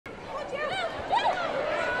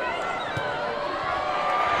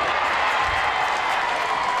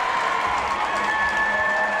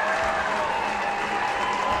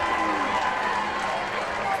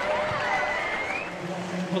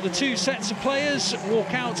two sets of players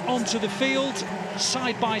walk out onto the field,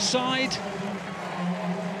 side by side.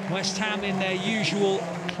 West Ham in their usual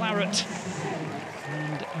claret.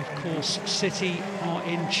 And, of course, City are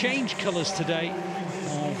in change colours today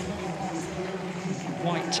of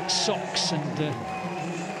white socks and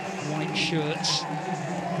white shirts.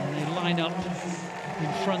 And they line up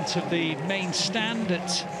in front of the main stand at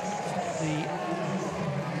the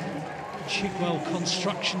Chigwell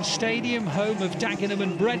Construction Stadium, home of Dagenham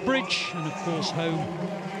and Bredbridge, and of course home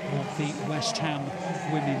of the West Ham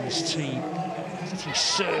women's team. City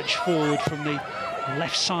surge forward from the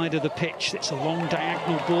left side of the pitch. It's a long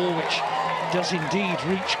diagonal ball which does indeed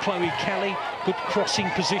reach Chloe Kelly. Good crossing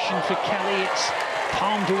position for Kelly. It's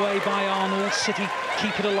palmed away by Arnold. City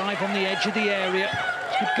keep it alive on the edge of the area.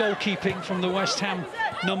 Good goalkeeping from the West Ham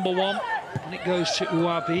 #1. And it goes to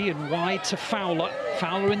Uabi and wide to Fowler.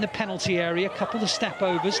 Fowler in the penalty area, a couple of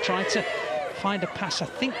step-overs, tried to find a pass, I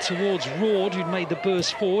think, towards Roord, who'd made the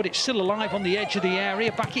burst forward. It's still alive on the edge of the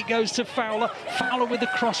area. Back it goes to Fowler. Fowler with the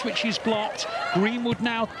cross, which is blocked. Greenwood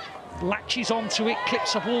now latches onto it,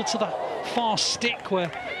 clips a ball to the far stick where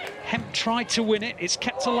Hemp tried to win it. It's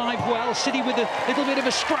kept alive well. City with a little bit of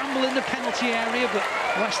a scramble in the penalty area, but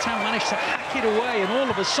West Ham managed to hack it away, and all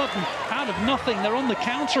of a sudden, out of nothing, they're on the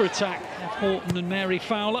counter-attack. Horton and Mary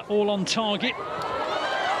Fowler all on target.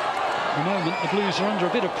 At the moment, the Blues are under a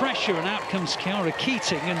bit of pressure, and out comes Chiara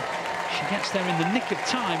Keating, and she gets there in the nick of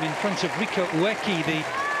time in front of Rico Ueki, the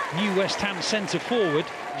new West Ham centre-forward.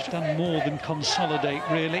 She's done more than consolidate,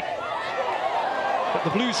 really. But the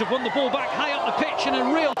Blues have won the ball back high up the pitch, and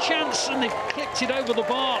a real chance, and they've clipped it over the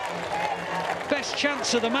bar. Best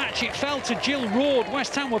chance of the match, it fell to Jill Roord.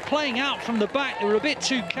 West Ham were playing out from the back, they were a bit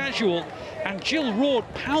too casual, and Jill Roord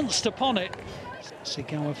pounced upon it.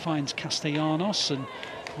 Sigawa finds Castellanos, and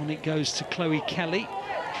on it goes to Chloe Kelly,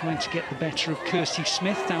 trying to get the better of Kirsty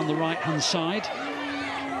Smith down the right-hand side.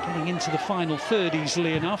 Getting into the final third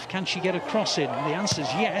easily enough. Can she get a cross in? The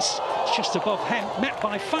answer's yes. It's just above Hemp, met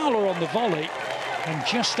by Fowler on the volley, and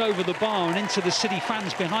just over the bar and into the City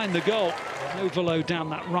fans behind the goal. Overload down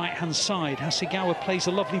that right-hand side. Hasegawa plays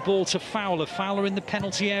a lovely ball to Fowler. Fowler in the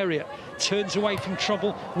penalty area. Turns away from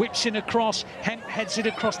trouble, whips in a cross. Hemp heads it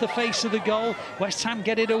across the face of the goal. West Ham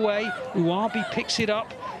get it away. Uabi picks it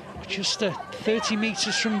up. Just 30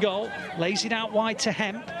 metres from goal. Lays it out wide to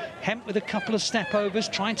Hemp. Hemp with a couple of step-overs,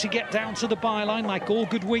 trying to get down to the byline like all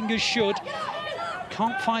good wingers should.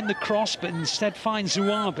 Can't find the cross, but instead finds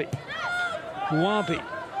Uabi. Uabi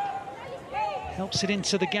helps it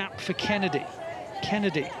into the gap for Kennedy.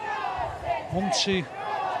 Kennedy onto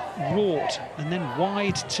Roord, and then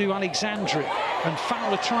wide to Alexandri. And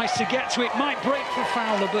Fowler tries to get to it. Might break for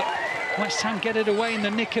Fowler, but West Ham get it away in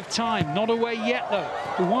the nick of time. Not away yet, though.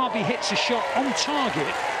 Uabi hits a shot on target,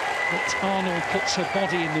 but Arnold puts her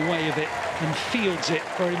body in the way of it and fields it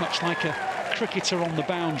very much like a cricketer on the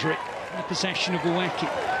boundary. In the possession of Ueki.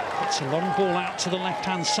 It's a long ball out to the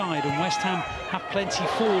left-hand side, and West Ham have plenty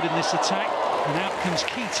forward in this attack, and out comes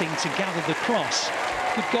Keating to gather the cross.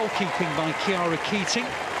 Good goalkeeping by Chiara Keating.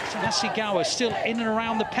 Hasegawa still in and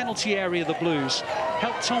around the penalty area, the Blues.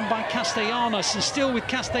 Helped on by Castellanos, and still with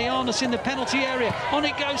Castellanos in the penalty area. On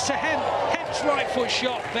it goes to Hemp. Hemp's right foot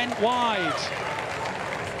shot bent wide.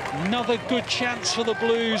 Another good chance for the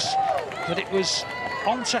Blues, but it was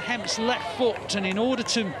onto Hemp's left foot, and in order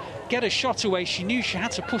to get a shot away, she knew she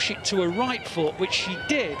had to push it to her right foot, which she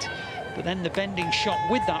did. But then the bending shot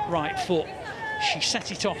with that right foot, she set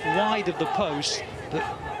it off wide of the post, but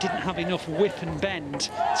didn't have enough whip and bend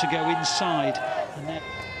to go inside. And then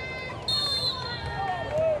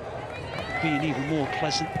be an even more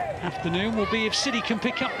pleasant afternoon will be if City can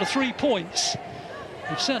pick up the 3 points.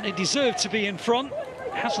 They've certainly deserved to be in front.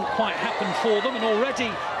 It hasn't quite happened for them, and already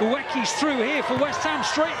Ueki's through here for West Ham,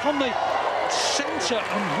 straight from the centre,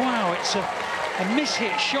 and wow, it's a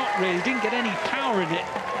mishit shot really, didn't get any power in it,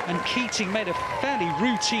 and Keating made a fairly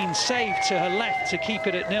routine save to her left to keep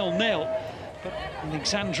it at 0-0. But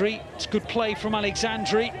Alexandri, it's good play from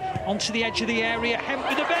Alexandri, onto the edge of the area. Hemp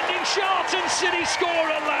with a bending shot, and City score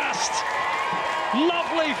at last.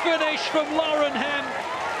 Lovely finish from Lauren Hemp,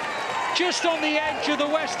 just on the edge of the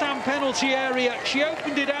West Ham penalty area. She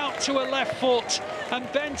opened it out to her left foot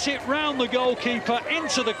and bent it round the goalkeeper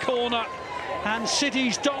into the corner. And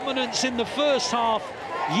City's dominance in the first half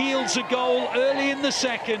yields a goal early in the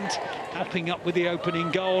second, helping up with the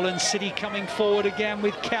opening goal, and City coming forward again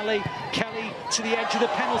with Kelly. Kelly to the edge of the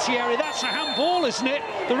penalty area. That's a handball, isn't it?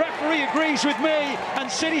 The referee agrees with me,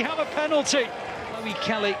 and City have a penalty. Chloe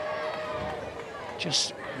Kelly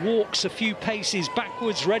just walks a few paces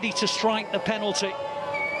backwards, ready to strike the penalty.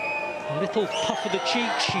 A little puff of the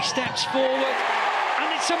cheek, she steps forward,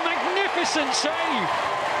 and it's a magnificent save.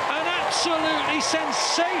 An absolutely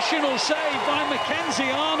sensational save by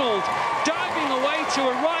Mackenzie Arnold, diving away to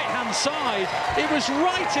her right-hand side. It was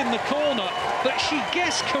right in the corner, but she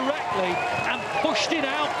guessed correctly and pushed it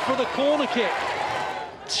out for the corner kick.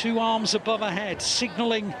 2 arms above her head,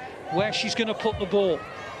 signalling where she's going to put the ball.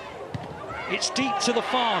 It's deep to the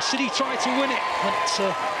far. City try to win it,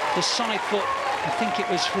 but the side foot, I think it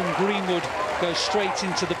was from Greenwood, goes straight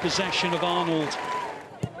into the possession of Arnold.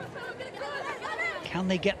 Can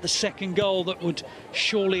they get the second goal that would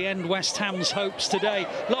surely end West Ham's hopes today?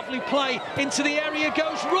 Lovely play, into the area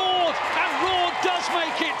goes Roord, and Roord does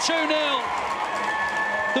make it 2-0.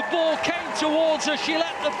 The ball came towards her, she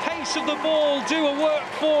let the pace of the ball do a work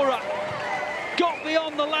for her. Got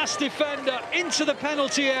beyond the last defender, into the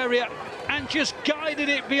penalty area, and just guided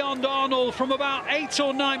it beyond Arnold from about 8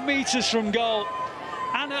 or 9 metres from goal.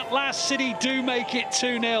 And at last, City do make it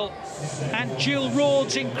 2-0. And Jill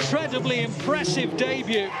Roord's incredibly impressive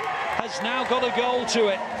debut has now got a goal to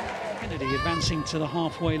it. Kennedy advancing to the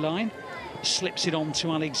halfway line, slips it on to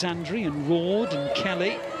Alexandri and Roord and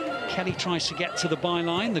Kelly. Kelly tries to get to the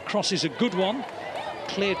byline. The cross is a good one,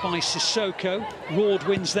 cleared by Sissoko. Roord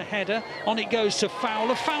wins the header. On it goes to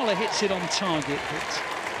Fowler. Fowler hits it on target, but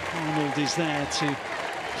Arnold is there to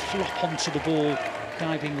flop onto the ball,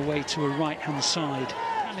 diving away to her right-hand side.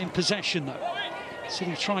 And in possession, though.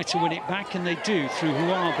 City try to win it back, and they do through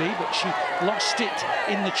Huabi, but she lost it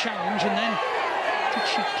in the challenge, and then did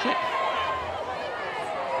she clip?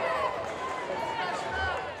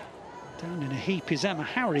 Down in a heap is Emma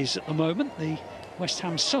Harries at the moment. The West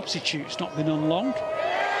Ham substitute's not been on long.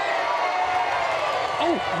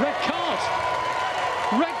 Oh, red card!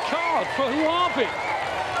 Red card for Huabi.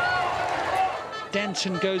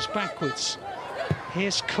 Denton goes backwards.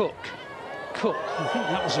 Here's Cook. Cook, I think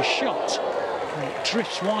that was a shot. And it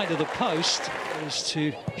drifts wide of the post. Goes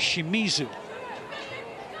to Shimizu.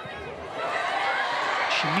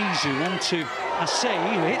 Shimizu on to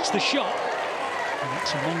Asei, who hits the shot. And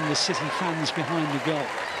that's among the City fans behind the goal.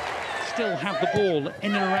 Still have the ball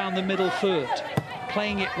in and around the middle third.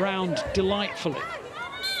 Playing it round delightfully.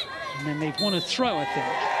 And then they've won a throw, I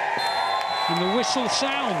think. And the whistle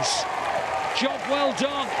sounds. Job well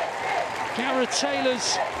done. Gareth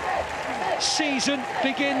Taylor's season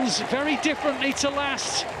begins very differently to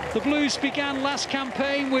last. The Blues began last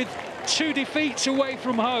campaign with 2 defeats away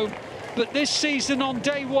from home, but this season on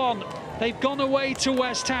day 1 they've gone away to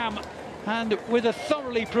West Ham and with a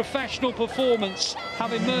thoroughly professional performance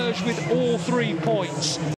have emerged with all 3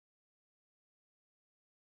 points.